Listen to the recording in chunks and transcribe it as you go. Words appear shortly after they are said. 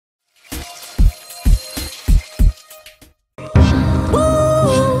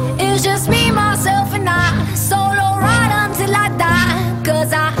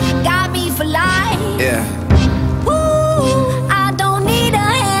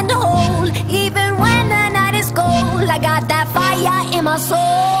soul.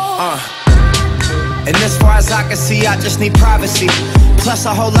 And as far as I can see, I just need privacy. Plus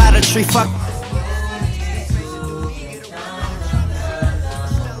a whole lot of tree fuck.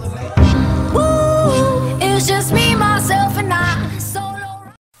 Woo, it's just me, myself, and I.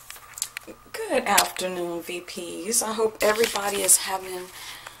 Solo. Good afternoon, VPs. I hope everybody is having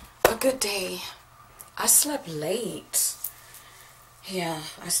a good day. I slept late. Yeah,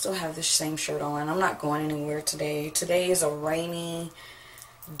 I still have this same shirt on. I'm not going anywhere today. Today is a rainy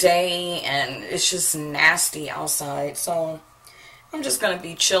day and it's just nasty outside. So I'm just going to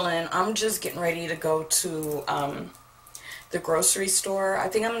be chilling. I'm just getting ready to go to the grocery store. I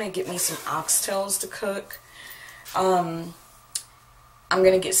think I'm going to get me some oxtails to cook. I'm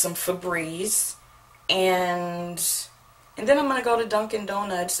going to get some Febreze. And then I'm going to go to Dunkin'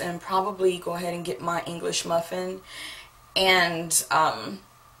 Donuts and probably go ahead and get my English muffin and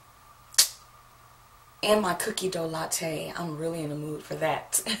my cookie dough latte. I'm really in the mood for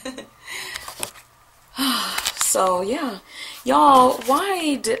that. So yeah, y'all,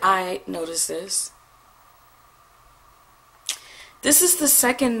 why did I notice this? This is the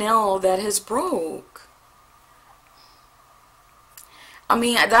second nail that has broke. I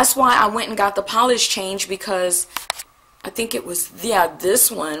mean, that's why I went and got the polish change, because I think it was, yeah,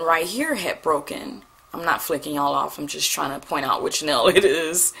 this one right here had broken. I'm not flicking y'all off. I'm just trying to point out which nail it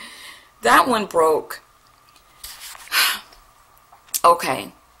is. That one broke.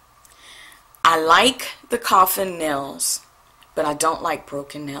 Okay. I like the coffin nails, but I don't like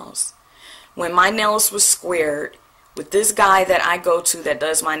broken nails. When my nails was squared, with this guy that I go to that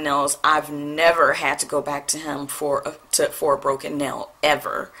does my nails, I've never had to go back to him for a broken nail,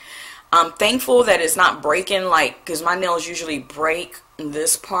 ever. I'm thankful that it's not breaking, like, because my nails usually break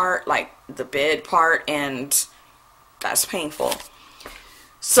this part, like the bed part, and that's painful.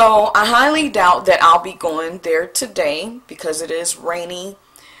 So I highly doubt that I'll be going there today because it is rainy.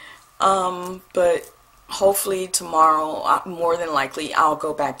 But hopefully tomorrow, more than likely, I'll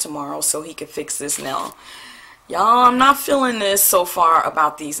go back tomorrow so he can fix this nail. Y'all, I'm not feeling this so far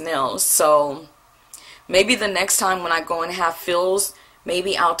about these nails. So maybe the next time when I go and have fills,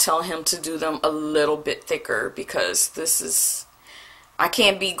 maybe I'll tell him to do them a little bit thicker, because this is, I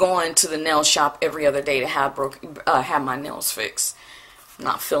can't be going to the nail shop every other day to have my nails fixed. I'm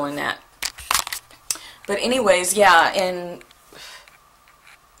not feeling that. But anyways, yeah, and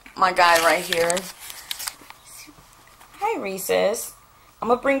my guy right here. Hi, Recess. I'm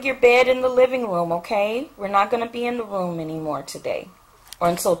going to bring your bed in the living room, okay? We're not going to be in the room anymore today, or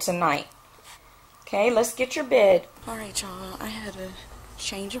until tonight. Okay, let's get your bed. Alright, y'all, I had a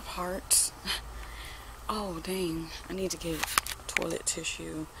change of heart. Oh, dang. I need to get toilet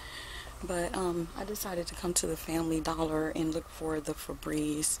tissue. But I decided to come to the Family Dollar and look for the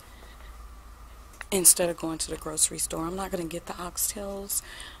Febreze instead of going to the grocery store. I'm not going to get the oxtails.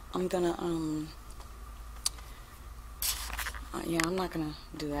 I'm going to, yeah, I'm not going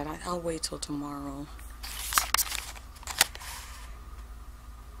to do that. I'll wait till tomorrow.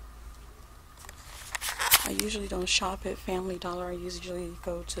 I usually don't shop at Family Dollar. I usually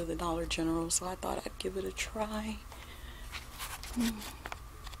go to the Dollar General, so I thought I'd give it a try.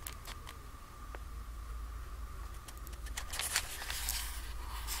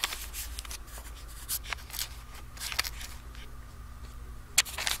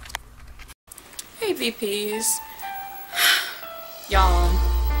 Hey, VPs. Y'all.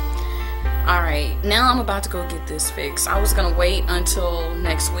 Alright, now I'm about to go get this fixed. I was gonna wait until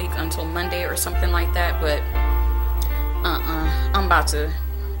next week, until Monday or something like that, but I'm about to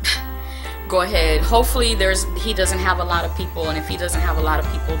go ahead. Hopefully he doesn't have a lot of people, and if he doesn't have a lot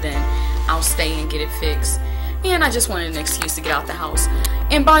of people, then I'll stay and get it fixed. And I just wanted an excuse to get out the house.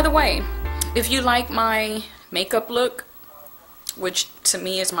 And by the way, if you like my makeup look, which to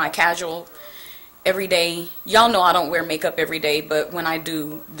me is my casual everyday, y'all know I don't wear makeup every day, but when I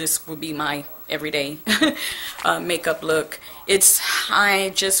do, this will be my everyday makeup look.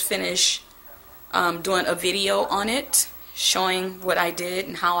 I just finished doing a video on it, showing what I did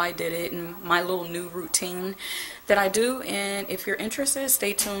and how I did it and my little new routine that I do. And if you're interested,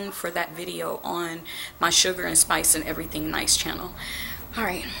 stay tuned for that video on my Sugar and Spice and Everything Nice channel.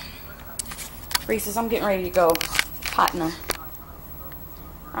 Alright, Reese's, I'm getting ready to go. Partner.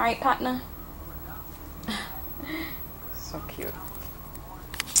 Alright, partner. So cute.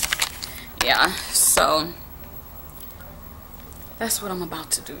 Yeah, so that's what I'm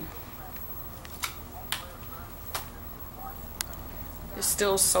about to do. It's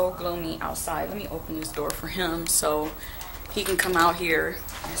still so gloomy outside. Let me open this door for him so he can come out here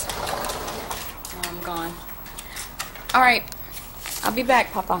while I'm gone. Alright, I'll be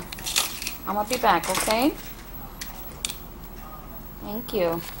back, Papa. I'm gonna be back, okay? Thank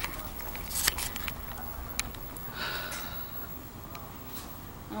you.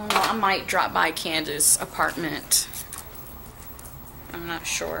 I don't know, I might drop by Candace's apartment. I'm not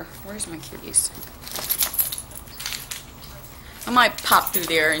sure. Where's my kitties? I might pop through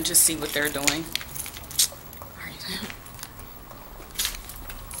there and just see what they're doing. Alright.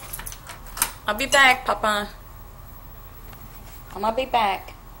 I'll be back, Papa. I'm gonna be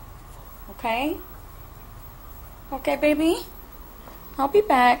back. Okay? Okay, baby? I'll be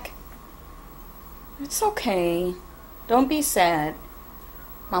back. It's okay. Don't be sad.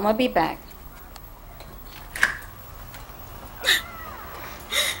 Mama be back.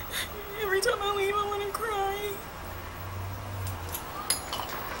 Every time I leave, I want to cry.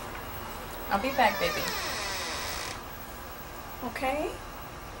 I'll be back, baby. Okay?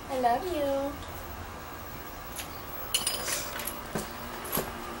 I love you.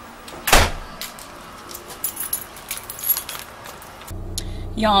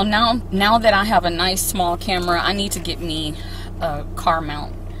 Y'all, now that I have a nice small camera, I need to get me a car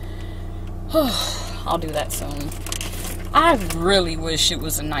mount. I'll do that soon. I really wish it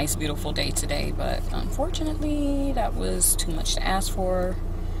was a nice, beautiful day today, but unfortunately, that was too much to ask for.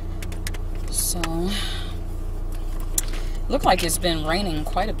 So, looked like it's been raining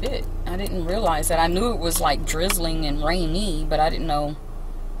quite a bit. I didn't realize that. I knew it was like drizzling and rainy, but I didn't know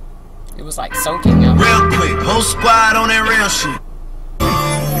it was like soaking out. Real quick, whole squad on that real shit.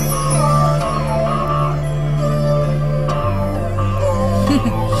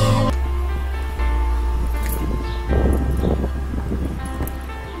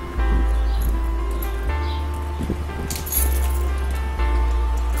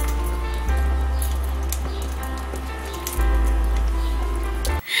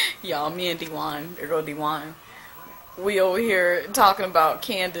 Y'all, me and Dewan, there go Dewan, we over here talking about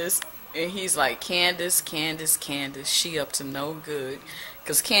Candace, and he's like, Candace, she up to no good.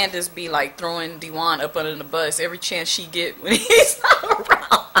 Because Candace be like throwing Dewan up under the bus every chance she get when he's not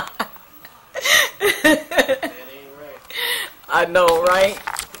around. That ain't right. I know, right?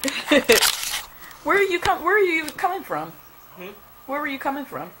 Where are you coming from? Where were you coming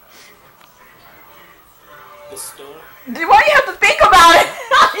from? The store. Why do you have to think about it?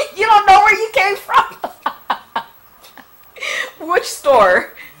 You don't know where you came from. Which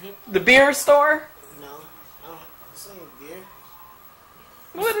store? The beer store? No, this ain't beer.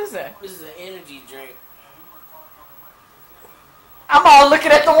 What is that? This is an energy drink. I'm all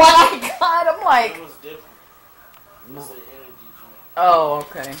looking at the one I got. I'm like, That was different. This is an energy drink. oh,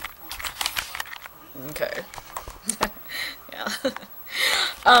 okay. Okay. Yeah.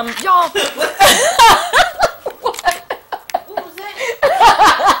 Y'all. What was that?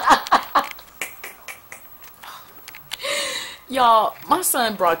 Y'all, my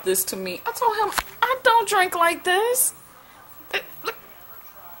son brought this to me. I told him, I don't drink like this.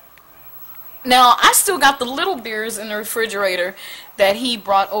 Now, I still got the little beers in the refrigerator that he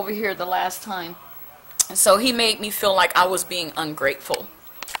brought over here the last time. So he made me feel like I was being ungrateful.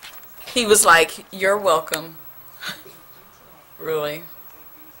 He was like, you're welcome. Really?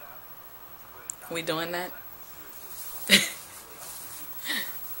 We doing that?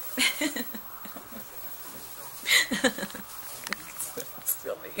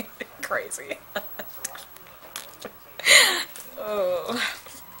 Silly. Crazy. Oh.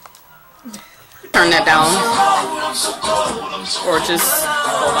 Turn that down. Or just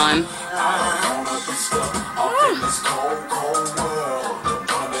hold on.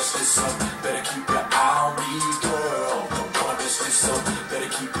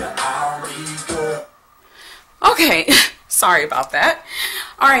 Okay, sorry about that.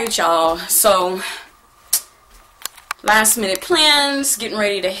 Alright, y'all. So, last minute plans, getting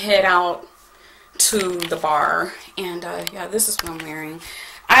ready to head out to the bar. And, yeah, this is what I'm wearing.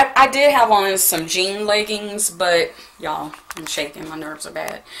 I did have on some jean leggings, but, y'all, I'm shaking. My nerves are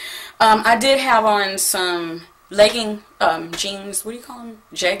bad. I did have on some jeans, what do you call them?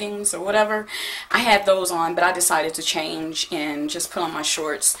 Jeggings or whatever. I had those on, but I decided to change and just put on my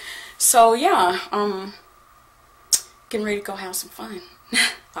shorts. So, yeah, getting ready to go have some fun.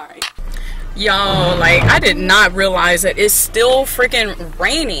 Alright. Y'all, like, I did not realize that it's still freaking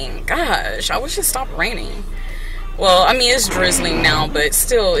raining. Gosh, I wish it stopped raining. Well, I mean, it's drizzling now, but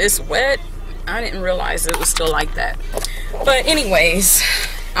still, it's wet. I didn't realize it was still like that. But anyways,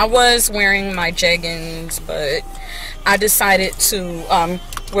 I was wearing my jeggings, but I decided to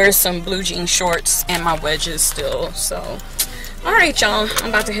wear some blue jean shorts and my wedges still. So, alright, y'all. I'm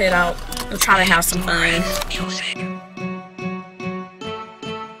about to head out. I'm trying to have some fun.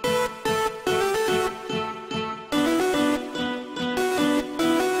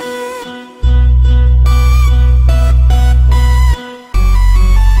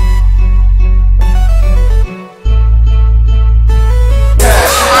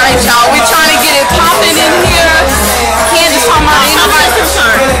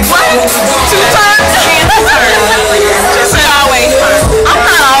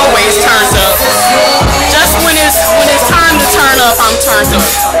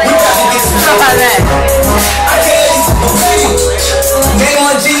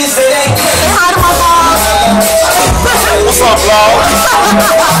 What's up, vlog?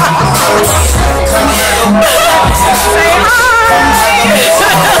 Say hi.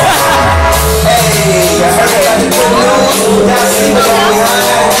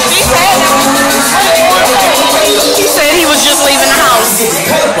 He said he was just leaving the house.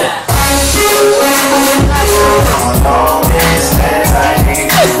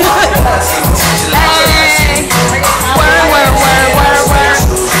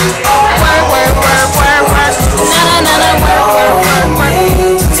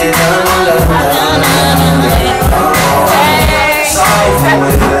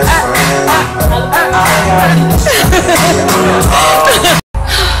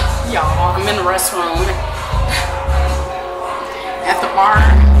 Y'all, I'm in the restroom at the bar.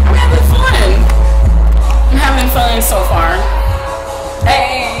 I'm having fun. I'm having fun so far.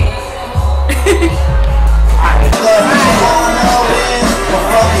 Hey.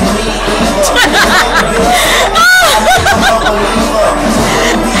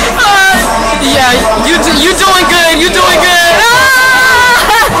 Yeah, you doing good. You doing good.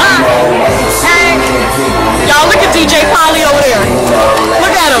 Hey, y'all look at DJ Polly over there.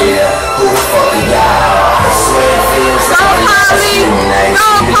 Look at him. Go Polly. Go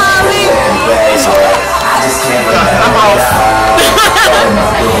Polly. I'm off.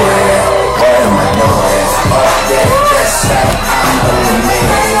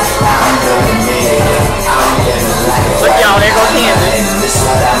 Look, y'all, there goes Kansas.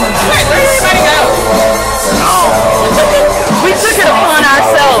 Where'd everybody go? We took it upon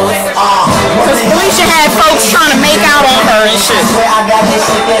ourselves. Because Felicia had folks trying to make out on her and shit.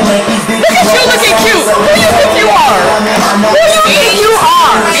 Look at you looking cute. Who you think you are? Who you think you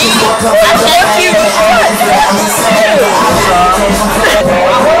are? I love you.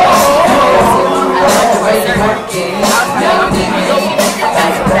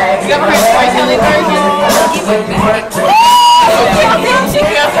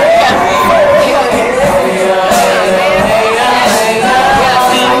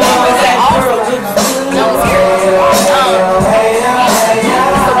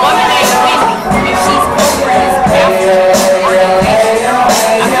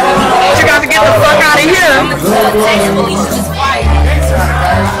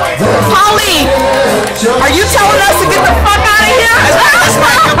 Polly, are you telling us to get the fuck out of here? That's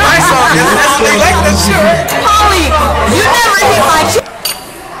my song. They like that shit. Polly, you never hit my chick.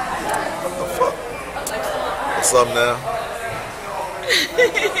 What's up now?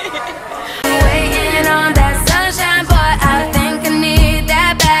 Waiting on that sunshine, boy, I think I need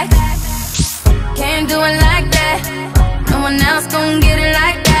that back. Can't do it like that. No one else gon' get it